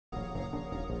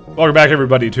Welcome back,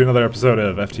 everybody, to another episode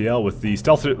of FTL with the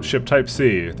stealth ship Type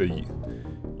C, the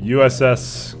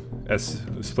USS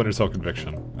Splinter Cell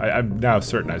Conviction. I'm now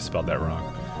certain I spelled that wrong.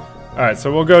 Alright,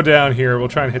 so we'll go down here. We'll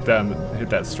try and hit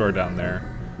that store down there.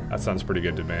 That sounds pretty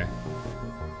good to me.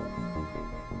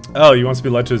 Oh, he wants to be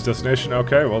led to his destination?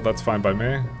 Okay, well, that's fine by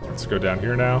me. Let's go down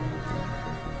here now.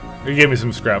 He gave me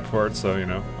some scrap for it, so, you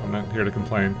know, I'm not here to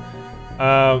complain.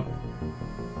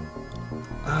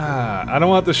 I don't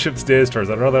want the ship's data stores.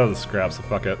 I'd rather have the scrap, so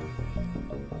fuck it.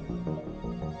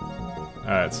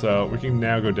 Alright, so we can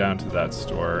now go down to that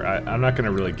store. I'm not going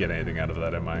to really get anything out of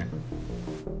that, am I? I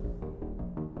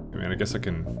mean, I guess I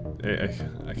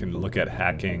can look at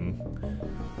hacking.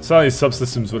 Some of these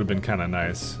subsystems would have been kind of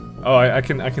nice. Oh, I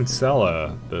can sell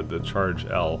the charge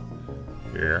L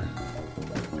here,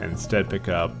 and instead pick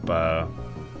up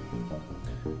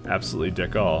absolutely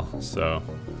dick all. So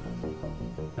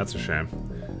that's a shame.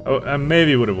 Oh, I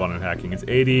maybe would have wanted hacking. It's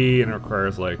 80 and it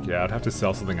requires, like, yeah, I'd have to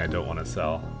sell something I don't want to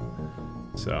sell.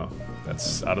 So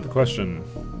that's out of the question.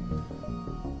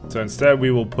 So instead we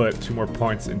will put 2 more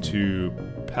points into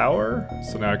power.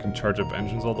 So now I can charge up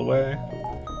engines all the way.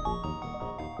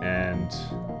 And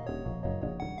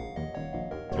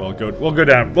we'll go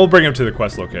down. We'll bring him to the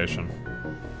quest location.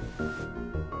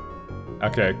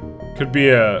 Okay, could be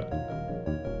a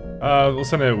we'll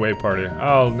send a away party.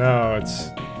 Oh no, it's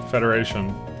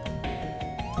Federation.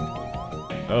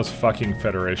 Those fucking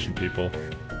Federation people.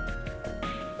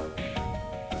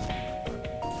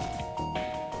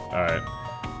 Alright.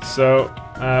 So,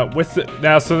 so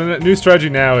the new strategy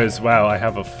now is, wow, I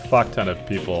have a fuck ton of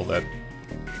people that...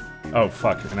 Oh,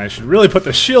 fuck, and I should really put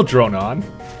the shield drone on.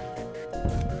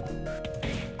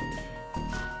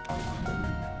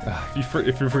 If you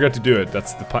forget to do it,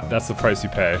 that's the price you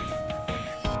pay.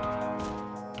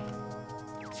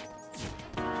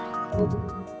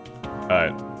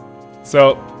 Alright.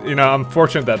 So, you know, I'm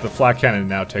fortunate that the flat cannon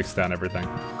now takes down everything.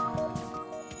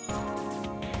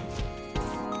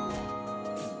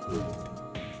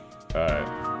 Alright.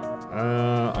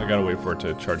 I gotta wait for it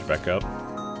to charge back up.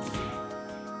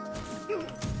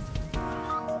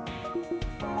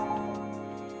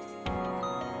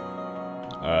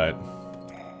 Alright.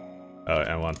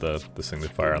 I want this thing to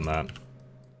fire on that.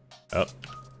 Oh.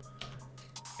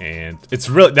 And it's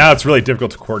really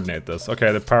difficult to coordinate this.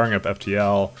 Okay, they're powering up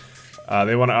FTL.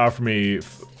 They want to offer me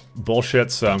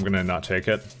bullshit, so I'm gonna not take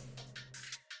it.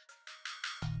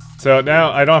 So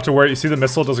now I don't have to worry. You see, the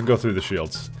missile doesn't go through the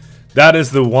shields. That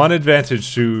is the one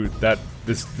advantage to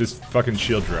this fucking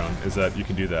shield drone, is that you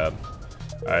can do that.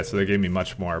 Alright, so they gave me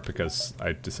much more because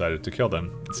I decided to kill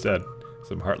them instead.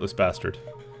 Some heartless bastard.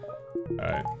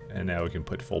 Alright, and now we can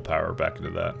put full power back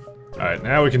into that. Alright,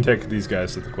 now we can take these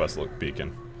guys to the quest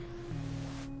beacon.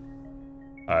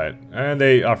 Alright, and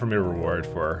they offer me a reward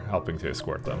for helping to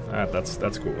escort them. That's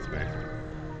cool with me.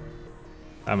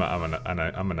 I'm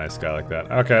a nice guy like that.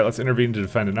 Okay, let's intervene to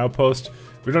defend an outpost.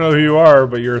 We don't know who you are,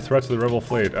 but you're a threat to the rebel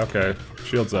fleet. Okay,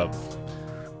 shields up.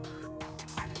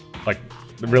 Like,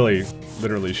 really,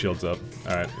 literally shields up.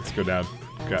 Alright, let's go down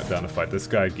to fight this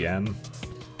guy again.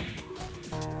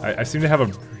 I seem to have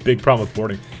a big problem with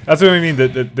boarding. That's what I mean.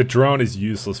 The drone is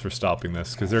useless for stopping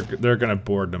this because they're gonna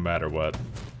board no matter what.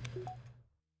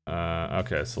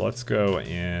 Okay, so let's go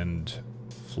and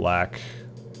flak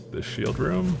the shield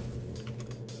room.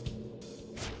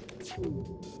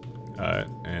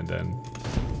 And then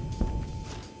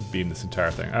beam this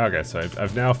entire thing. Okay, so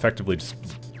I've now effectively just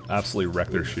absolutely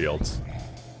wrecked their shields.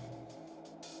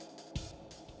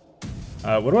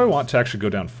 What do I want to actually go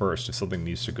down first if something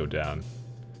needs to go down?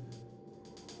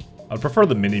 I'd prefer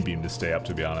the mini beam to stay up,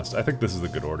 to be honest. I think this is a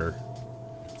good order.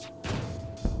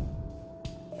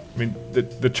 I mean,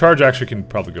 the charge actually can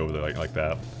probably go over there like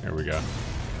that. Here we go.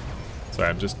 Sorry,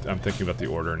 I'm thinking about the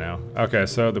order now. Okay,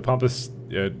 so the Pompous,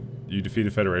 you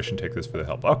defeated Federation, take this for the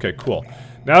help. Okay, cool.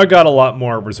 Now I got a lot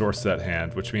more resources at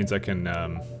hand, which means I can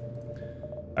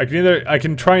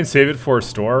try and save it for a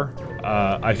store.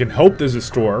 I can hope there's a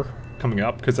store coming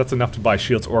up, because that's enough to buy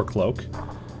shields or cloak.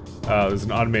 There's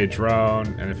an automated drone,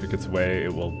 and if it gets away,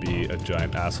 it will be a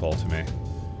giant asshole to me.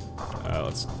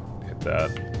 Let's hit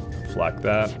that. Flak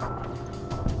that.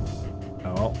 Oh,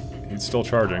 well, he's still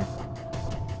charging.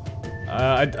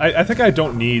 I think I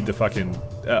don't need the fucking...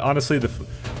 honestly,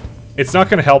 it's not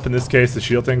going to help in this case, the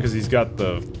shield thing, because he's got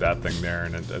that thing there,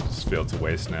 and I just feel it's a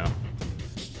waste now.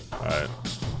 Alright.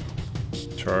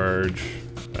 Charge.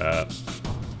 That.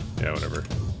 Yeah, whatever.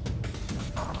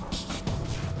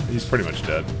 He's pretty much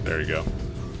dead. There you go.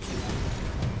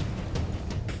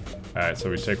 Alright, so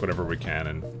we take whatever we can,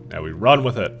 and now we run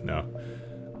with it. No.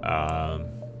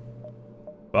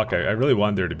 Fuck, I really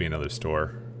wanted there to be another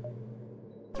store.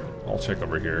 I'll check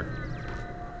over here.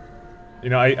 You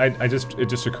know, it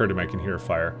just occurred to me I can hear a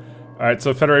fire. Alright,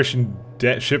 so Federation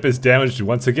ship is damaged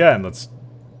once again. Let's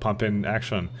pump in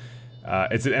action.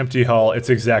 It's an empty hull. It's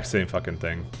the exact same fucking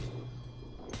thing.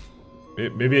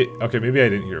 Maybe I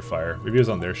didn't hear fire. Maybe it was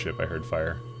on their ship I heard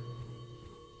fire.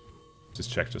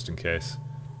 Just check just in case.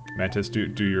 Mantis, do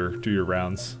your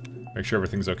rounds. Make sure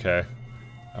everything's okay.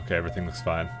 Okay, everything looks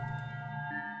fine.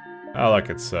 Oh, look,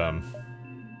 it's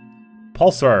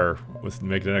pulsar with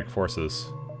magnetic forces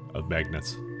of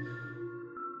magnets.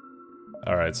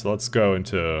 Alright, so let's go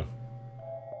into...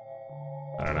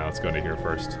 I don't know, let's go into here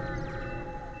first.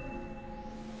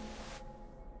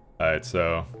 Alright,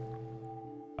 so...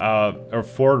 our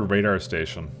forward radar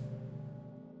station.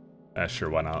 Sure,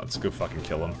 why not? Let's go fucking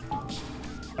kill him.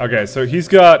 Okay, so he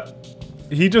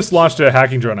just launched a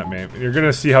hacking drone at me. You're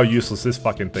gonna see how useless this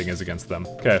fucking thing is against them.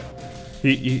 Okay.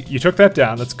 You took that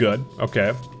down, that's good.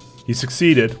 Okay. He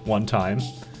succeeded one time.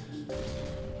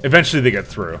 Eventually they get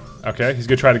through. Okay, he's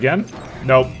gonna try it again.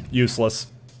 Nope, useless.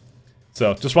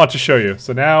 So, just want to show you.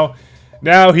 So now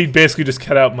he basically just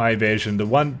cut out my evasion. The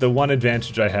one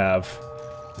advantage I have.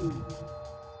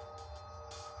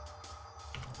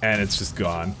 And it's just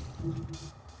gone.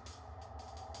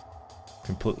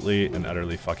 Completely and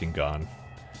utterly fucking gone.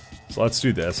 So let's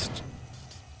do this.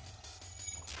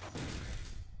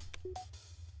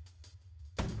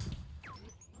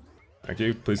 Thank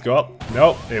you. Please go up.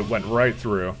 Nope, it went right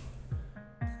through.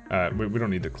 We don't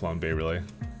need the clone bay, really.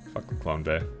 Fuck the clone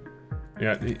bay.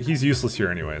 Yeah, he's useless here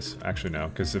anyways. Actually, no,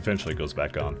 because eventually it goes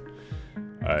back on.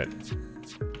 Alright.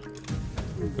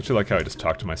 Don't you like how I just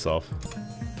talked to myself?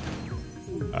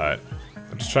 Alright.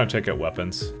 I'm just trying to take out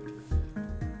weapons.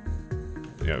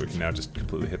 Yeah, we can now just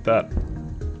completely hit that.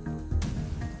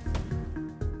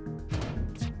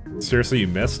 Seriously, you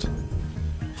missed?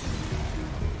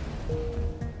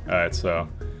 Alright, so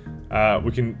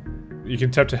you can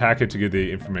attempt to hack it to get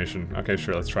the information. Okay,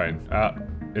 sure, let's try and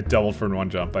it doubled for in one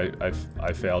jump.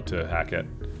 I failed to hack it.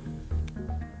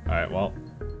 Alright, well,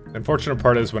 the unfortunate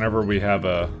part is whenever we have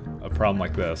a problem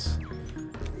like this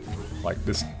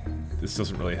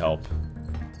doesn't really help.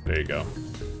 There you go.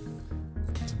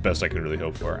 It's the best I could really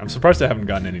hope for. I'm surprised I haven't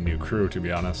gotten any new crew, to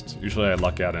be honest. Usually I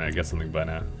luck out and I get something by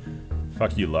now.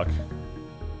 Fuck you, luck.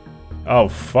 Oh,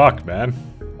 fuck, man.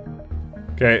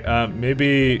 Okay,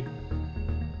 maybe...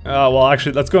 well,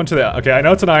 actually, let's go into the... Okay, I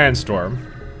know it's an ion storm.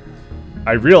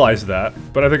 I realize that,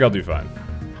 but I think I'll do fine.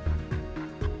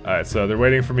 Alright, so they're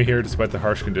waiting for me here despite the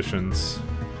harsh conditions.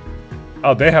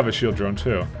 Oh, they have a shield drone,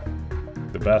 too.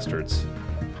 The bastards.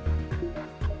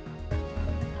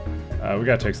 We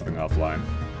gotta take something offline.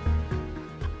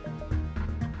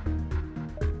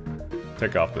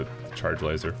 Take off the charge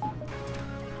laser.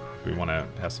 We want to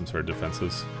have some sort of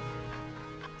defenses.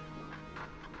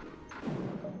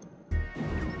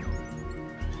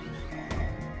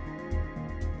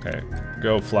 Okay,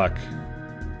 go Fleck.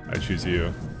 I choose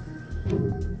you.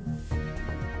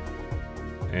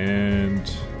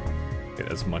 And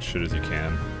get as much shit as you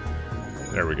can.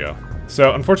 There we go.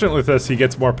 So, unfortunately with this, he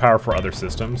gets more power for other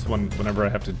systems whenever I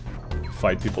have to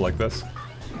fight people like this.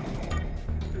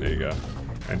 There you go.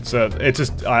 And so, it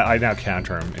just, I now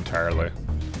counter him entirely.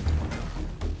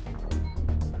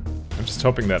 I'm just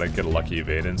hoping that I get a lucky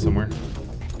evade in somewhere.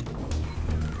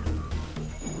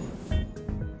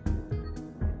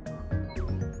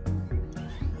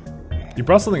 You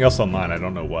brought something else online, I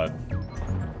don't know what.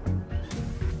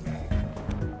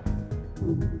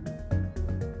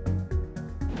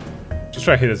 Just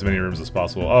try to hit as many rooms as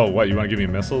possible. Oh, what, you want to give me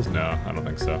missiles? No, I don't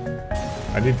think so.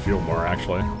 I need fuel more,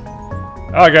 actually.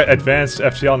 Oh, I got advanced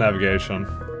FTL navigation.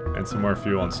 And some more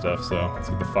fuel and stuff, so let's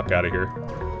get the fuck out of here.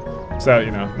 So,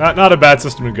 you know, not a bad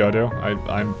system to go to.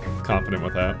 I'm confident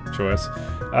with that choice.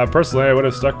 Personally, I would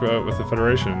have stuck with the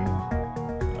Federation.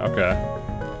 Okay.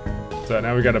 So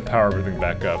now we gotta power everything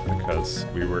back up because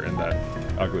we were in that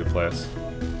ugly place.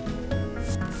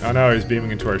 Oh no, he's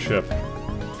beaming into our ship.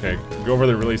 Okay, go over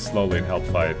there really slowly and help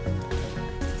fight.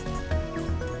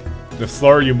 The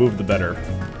slower you move, the better.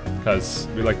 Because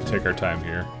we like to take our time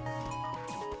here.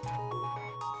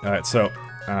 Alright, so,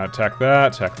 attack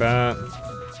that, attack that.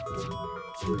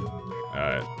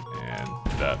 Alright, and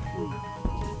that.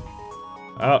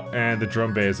 Oh, and the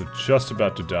drum bay is just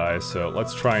about to die, so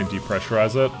let's try and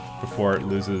depressurize it before it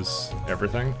loses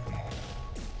everything.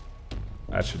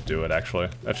 That should do it, actually.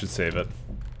 That should save it.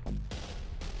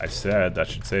 I said that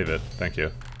should save it. Thank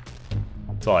you.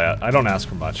 That's all I don't ask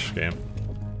for much, game.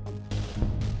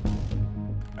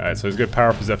 Alright, so he's good power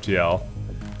up his FTL.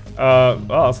 Well,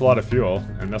 that's a lot of fuel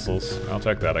and missiles. I'll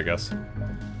take that, I guess.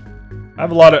 I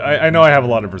have a lot of. I know I have a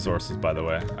lot of resources, by the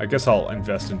way. I guess I'll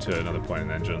invest into another point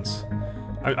in engines.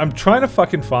 I'm trying to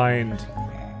fucking find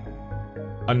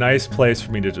a nice place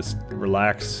for me to just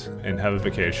relax and have a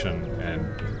vacation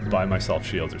and buy myself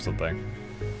shields or something.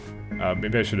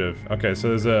 Maybe I should have. Okay, so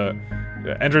there's a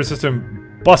engine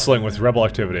system bustling with rebel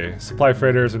activity. Supply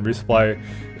freighters and resupply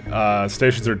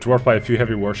stations are dwarfed by a few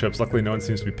heavy warships. Luckily, no one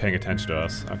seems to be paying attention to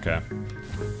us. Okay.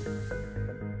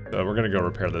 So we're gonna go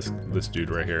repair this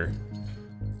dude right here.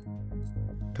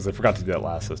 Because I forgot to do that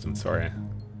last system, sorry.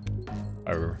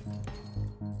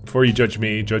 Before you judge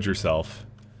me, judge yourself.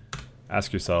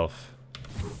 Ask yourself,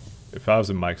 if I was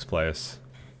in Mike's place,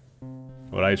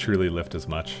 would I truly lift as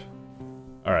much?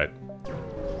 Alright.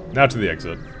 Now to the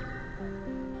exit.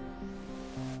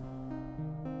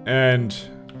 And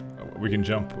we can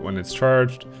jump when it's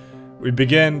charged. We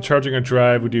begin charging our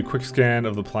drive. We do a quick scan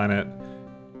of the planet.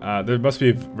 There must be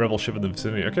a rebel ship in the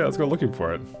vicinity. Okay, let's go looking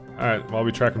for it. Alright, while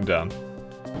we track him down.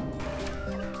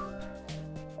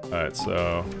 Alright,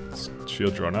 so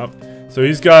shield drone up. So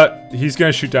he's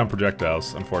gonna shoot down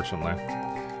projectiles, unfortunately.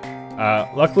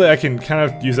 Luckily I can kind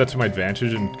of use that to my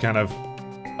advantage and kind of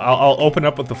I'll open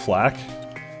up with the flak.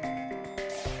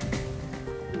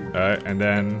 Alright, and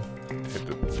then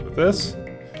hit with this.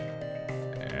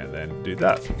 And then do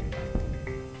that.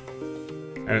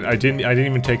 And I didn't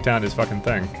even take down his fucking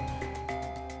thing.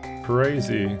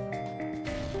 Crazy.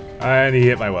 And he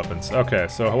hit my weapons. Okay,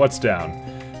 so what's down?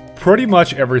 Pretty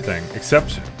much everything,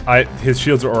 except his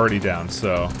shields are already down,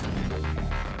 so...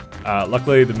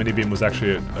 luckily the mini beam was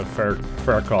actually a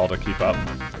fair call to keep up.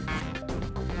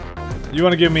 You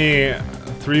want to give me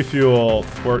 3 fuel,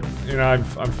 4... You know, I'm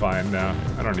fine now.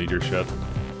 I don't need your shit.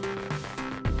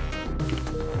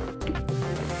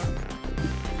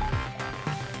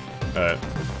 Alright.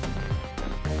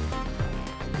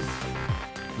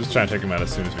 Just trying to take him out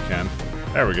as soon as we can.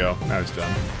 There we go. Now he's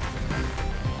done.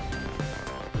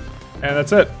 And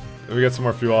that's it. We get some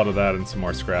more fuel out of that and some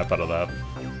more scrap out of that.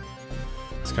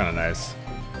 It's kind of nice.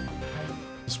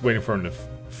 Just waiting for him to...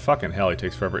 Fucking hell, he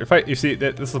takes forever. You see,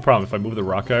 this is the problem. If I move the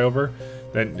rock guy over,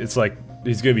 then it's like,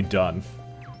 he's gonna be done.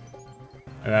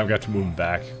 And I've got to move him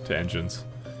back to engines.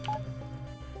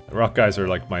 The rock guys are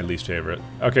like my least favorite.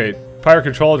 Okay, pirate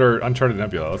controlled or Uncharted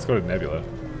Nebula? Let's go to Nebula.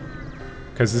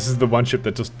 Because this is the one ship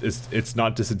that just is, it's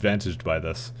not disadvantaged by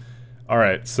this.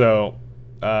 Alright, so...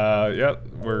 yeah,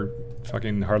 we're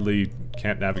fucking hardly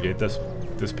can't navigate this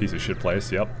piece of shit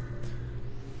place, yep.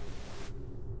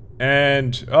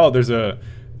 And, oh, there's a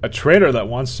trader that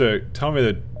wants to tell me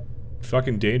the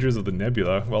fucking dangers of the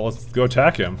nebula. Well, let's go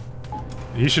attack him.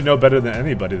 He should know better than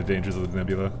anybody the dangers of the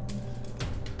nebula.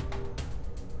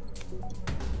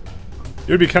 It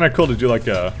would be kind of cool to do like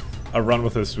a run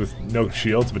with this with no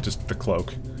shields, but just the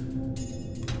cloak.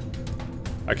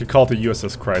 I could call it the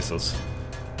USS Crisis.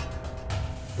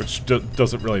 Which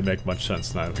doesn't really make much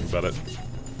sense now that I think about it.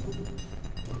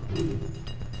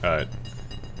 Alright.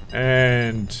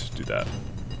 And do that.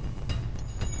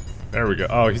 There we go.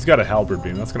 Oh, he's got a halberd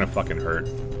beam. That's gonna fucking hurt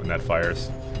when that fires.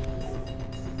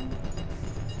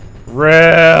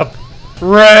 RIP!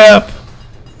 RIP!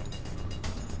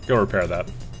 Go repair that.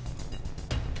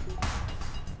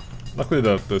 Luckily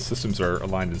the systems are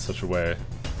aligned in such a way.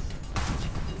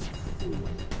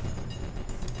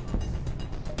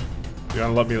 You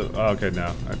wanna let me... Oh, okay, no.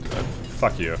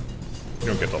 Fuck you. You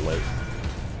don't get to live.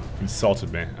 You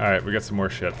insulted me. Alright, we got some more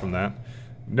shit from that.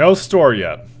 No store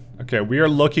yet. Okay, we are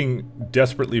looking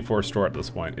desperately for a store at this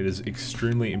point. It is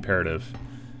extremely imperative.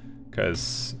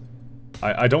 Because...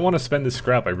 I don't want to spend this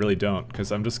scrap, I really don't.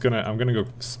 Because I'm gonna go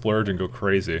splurge and go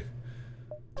crazy.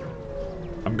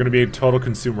 I'm gonna be a total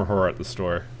consumer whore at the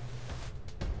store.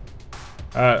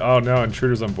 Oh no,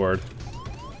 intruders on board.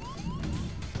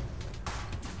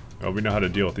 Oh, we know how to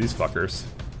deal with these fuckers.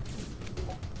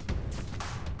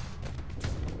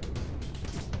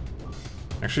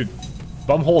 Actually,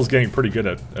 Bumhole is getting pretty good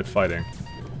at fighting.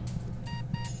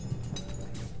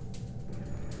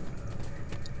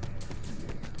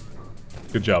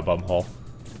 Good job, Bumhole.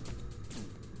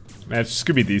 Man, it's just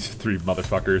gonna be these 3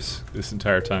 motherfuckers this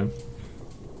entire time.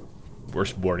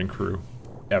 Worst boarding crew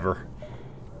ever.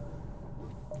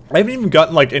 I haven't even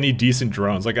gotten like any decent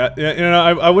drones. Like,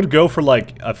 I would go for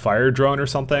like a fire drone or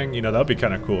something. You know, that'd be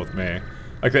kind of cool with me.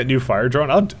 Like that new fire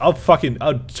drone. I'll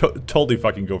totally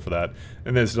fucking go for that.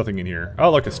 And there's nothing in here.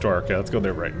 Oh, look, a store. Okay, let's go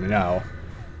there right now.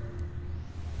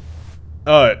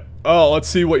 Alright. Oh, let's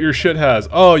see what your shit has.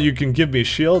 Oh, you can give me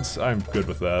shields? I'm good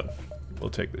with that. We'll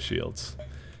take the shields.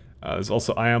 There's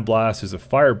also ion blast. There's a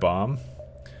fire bomb.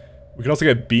 We can also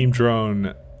get beam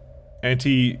drone,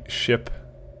 anti-ship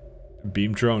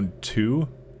beam drone 2.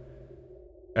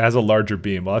 It has a larger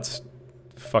beam. Well,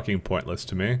 fucking pointless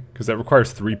to me, because that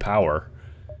requires 3 power.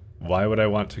 Why would I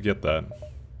want to get that?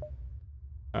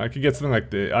 I could get something like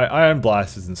the Ion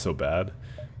Blast isn't so bad,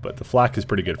 but the Flak is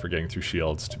pretty good for getting through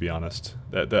shields, to be honest.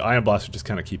 The Ion Blast would just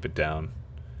kind of keep it down.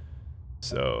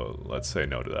 So let's say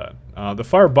no to that. The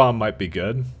Fire Bomb might be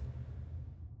good.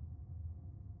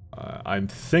 I'm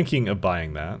thinking of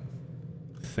buying that.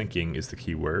 Thinking is the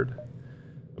key word.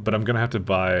 But I'm gonna have to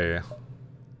buy...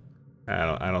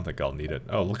 I don't think I'll need it.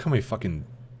 Oh, look how many fucking...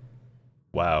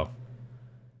 Wow.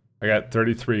 I got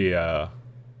 33,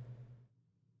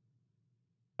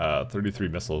 33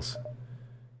 missiles.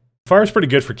 Fire's pretty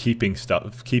good for keeping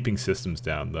systems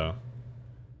down, though.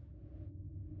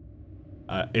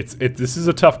 This is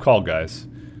a tough call, guys.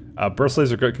 Burst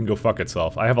laser can go fuck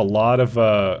itself. I have a lot of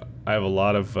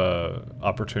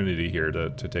opportunity here to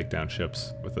take down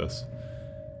ships with this.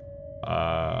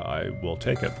 I will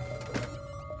take it.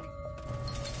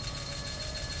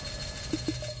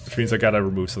 Which means I gotta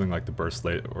remove something like the burst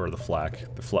laser or the flak.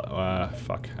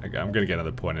 Fuck. I'm gonna get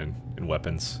another point in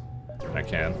weapons. I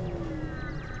can.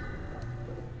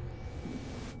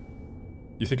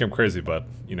 You think I'm crazy, but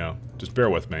you know, just bear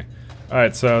with me. All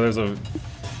right, so there's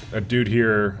a dude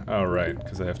here. Oh right,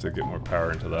 because I have to get more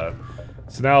power into that.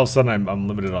 So now all of a sudden I'm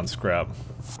limited on scrap.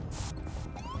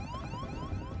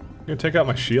 I'm gonna take out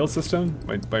my shield system,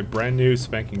 my brand new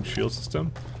spanking shield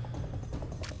system.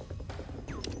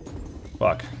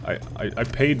 Fuck, I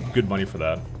paid good money for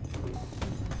that.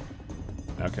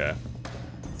 Okay.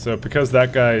 So because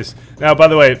that guy's... Now, by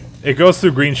the way, it goes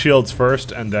through green shields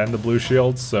first and then the blue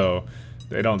shields, so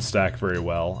they don't stack very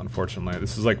well, unfortunately.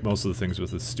 This is like most of the things with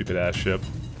this stupid ass ship.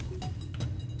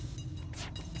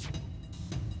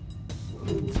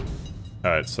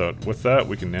 Alright, so with that,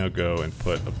 we can now go and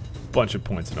put a bunch of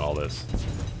points in all this.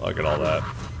 Look at all that.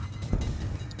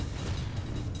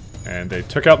 And they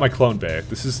took out my clone bay.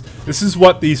 This is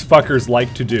what these fuckers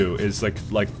like to do. Is like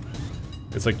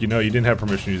it's like, you know, you didn't have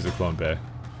permission to use the clone bay.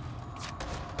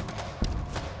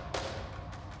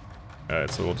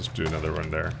 Alright, so we'll just do another one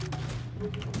there.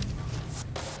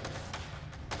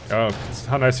 Oh,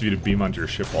 how nice of you to beam onto your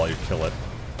ship while you kill it.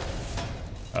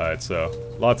 Alright, so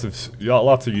lots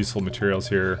of useful materials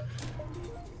here.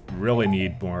 Really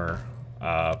need more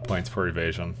points for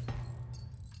evasion.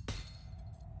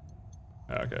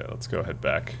 Okay, let's go head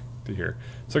back to here.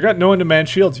 So I got no one-to-man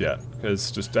shields yet,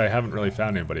 because just I haven't really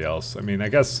found anybody else. I mean, I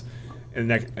guess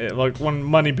like when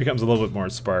money becomes a little bit more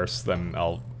sparse, then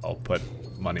I'll put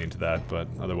money into that. But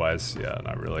otherwise, yeah,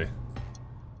 not really.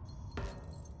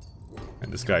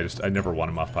 And this guy I never want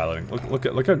him off piloting.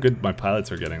 Look how good my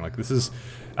pilots are getting. Like this is,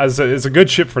 as I said, it's a good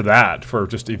ship for that, for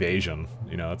just evasion.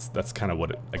 You know, that's kind of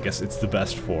what I guess it's the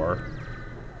best for.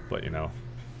 But you know,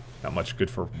 not much good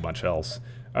for much else.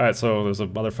 Alright, so there's a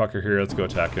motherfucker here, let's go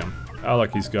attack him. Oh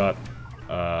look, he's got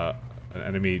an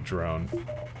enemy drone.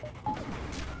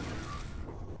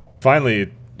 Finally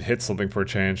it hit something for a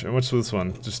change. And what's this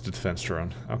one? Just a defense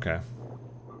drone. Okay.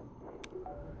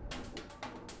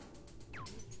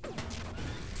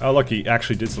 Oh look, he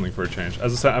actually did something for a change.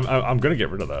 As I said, I'm gonna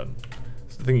get rid of that.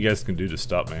 It's the thing you guys can do to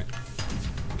stop me.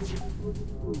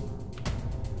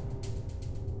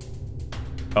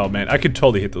 Oh man, I could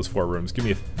totally hit those 4 rooms.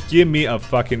 Give me a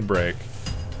fucking break.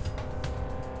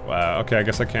 Wow, okay, I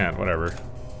guess I can't, whatever.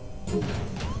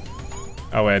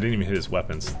 Oh wait, I didn't even hit his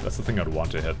weapons. That's the thing I'd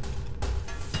want to hit.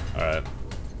 Alright.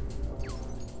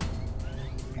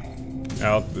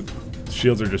 Now, the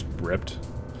shields are just ripped.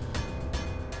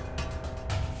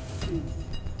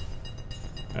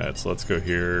 Alright, so let's go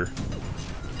here.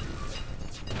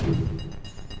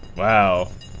 Wow.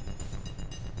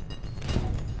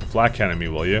 Flak cannon me,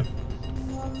 will you?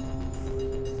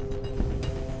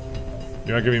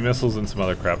 You wanna give me missiles and some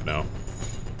other crap? No.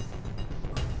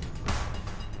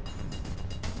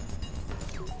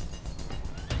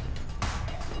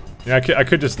 Yeah, I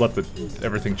could just let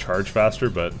everything charge faster,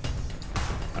 but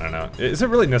I don't know. Is it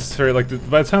really necessary? Like,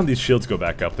 by the time these shields go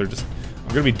back up, I'm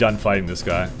gonna be done fighting this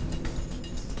guy.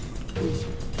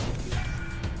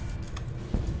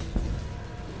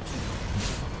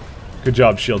 Good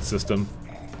job, shield system.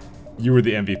 You were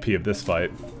the MVP of this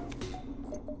fight.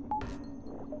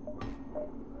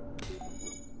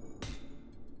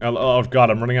 Oh god,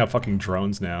 I'm running out of fucking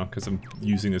drones now because I'm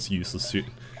using this useless suit.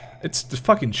 The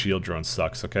fucking shield drone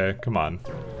sucks. Okay, come on.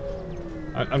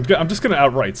 I'm just gonna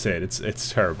outright say it.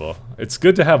 It's terrible. It's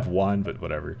good to have one, but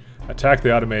whatever. Attack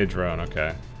the automated drone.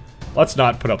 Okay, let's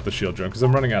not put up the shield drone because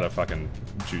I'm running out of fucking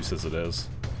juice as it is.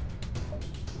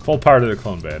 Full power to the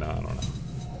clone bay. No, I don't know.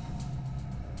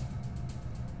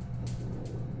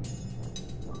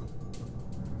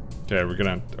 Okay, are we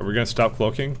gonna stop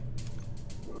cloaking?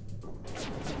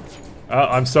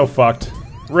 I'm so fucked.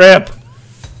 RIP!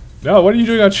 No, what are you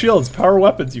doing on shields? Power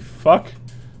weapons, you fuck.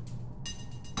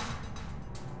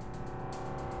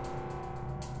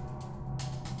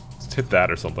 Let's hit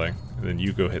that or something. And then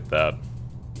you go hit that.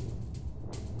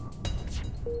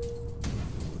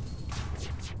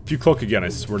 If you cloak again, I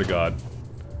swear to God.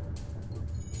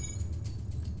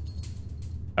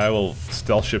 I will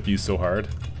stealth ship you so hard.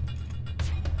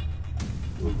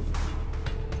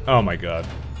 Oh my God.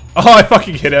 Oh, I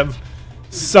fucking hit him!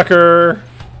 Sucker!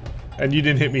 And you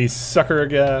didn't hit me, sucker,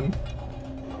 again.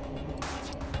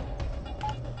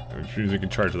 I'm sure we can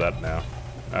charge that now.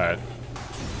 Alright.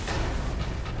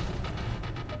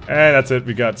 And that's it,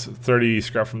 we got 30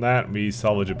 scrap from that, and we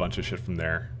salvage a bunch of shit from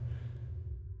there.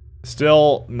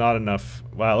 Still not enough.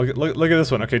 Wow, look at this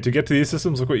one. Okay, to get to these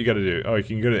systems, look what you gotta do. Oh, you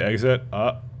can go to exit.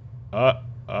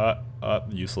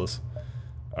 Useless.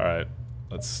 Alright,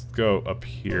 let's go up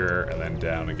here and then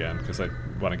down again, because I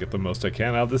want to get the most I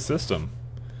can out of this system.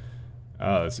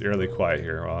 Oh, it's eerily quiet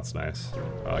here. Well, that's nice.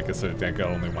 Well, I guess I think I got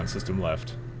only one system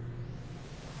left.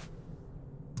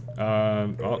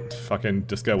 Oh, fucking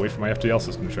just gotta wait for my FTL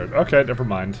system to charge. Okay, never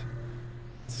mind.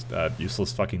 It's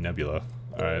useless fucking nebula.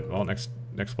 Alright, well, next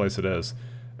place it is.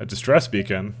 A distress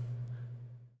beacon.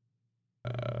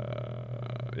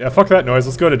 Yeah, fuck that noise.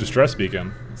 Let's go to distress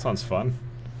beacon. That sounds fun.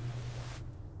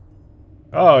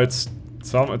 Oh, it's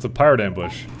a pirate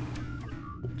ambush.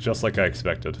 Just like I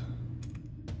expected.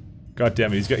 God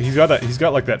damn it, he's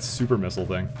got like that super missile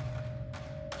thing.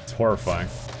 It's horrifying.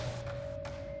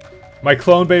 My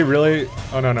clone bay really?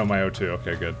 Oh no, my O2.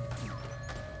 Okay, good.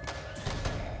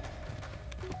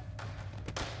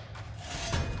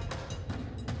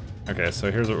 Okay,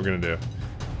 so here's what we're gonna do.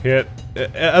 Hit.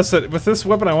 As I said, with this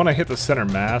weapon, I want to hit the center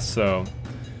mass. So,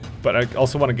 but I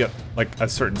also want to get like a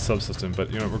certain subsystem.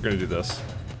 But you know, we're gonna do this.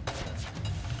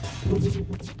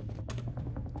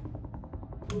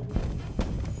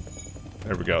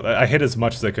 There we go. I hit as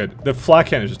much as I could. The flat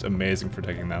cannon is just amazing for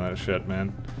taking down that shit,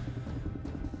 man.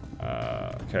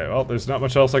 Okay, well, there's not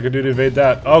much else I can do to evade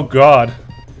that. Oh god.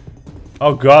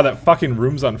 Oh god, that fucking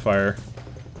room's on fire.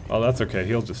 Oh, that's okay.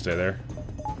 He'll just stay there.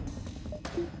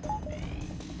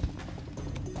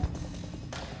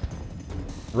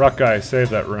 Rock guy, save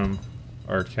that room.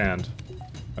 Or canned.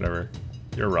 Whatever.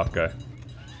 You're a rock guy.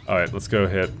 Alright, let's go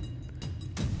hit.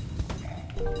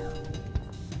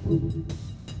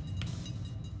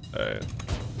 Alright.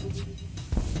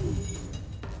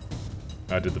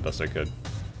 I did the best I could.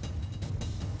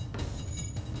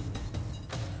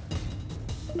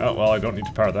 Oh, well, I don't need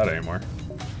to power that anymore.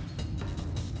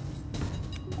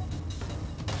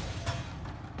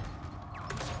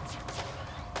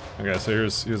 Okay, so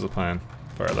here's the plan.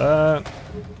 Fire that.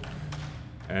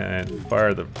 And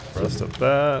fire the rest of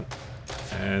that.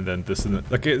 And then this and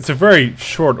like it's a very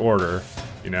short order,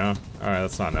 you know? Alright,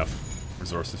 that's not enough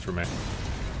resources for me.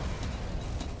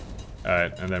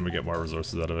 Alright, and then we get more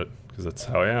resources out of it, because that's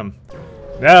how I am.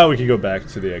 Now we can go back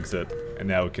to the exit, and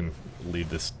now we can leave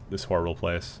this horrible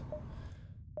place.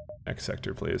 Next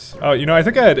sector, please. Oh, you know, I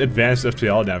think I had advanced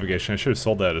FTL navigation. I should have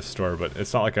sold that at a store, but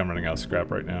it's not like I'm running out of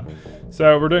scrap right now.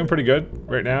 So we're doing pretty good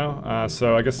right now.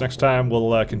 So I guess next time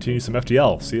we'll continue some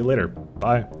FTL. See you later.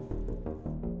 Bye.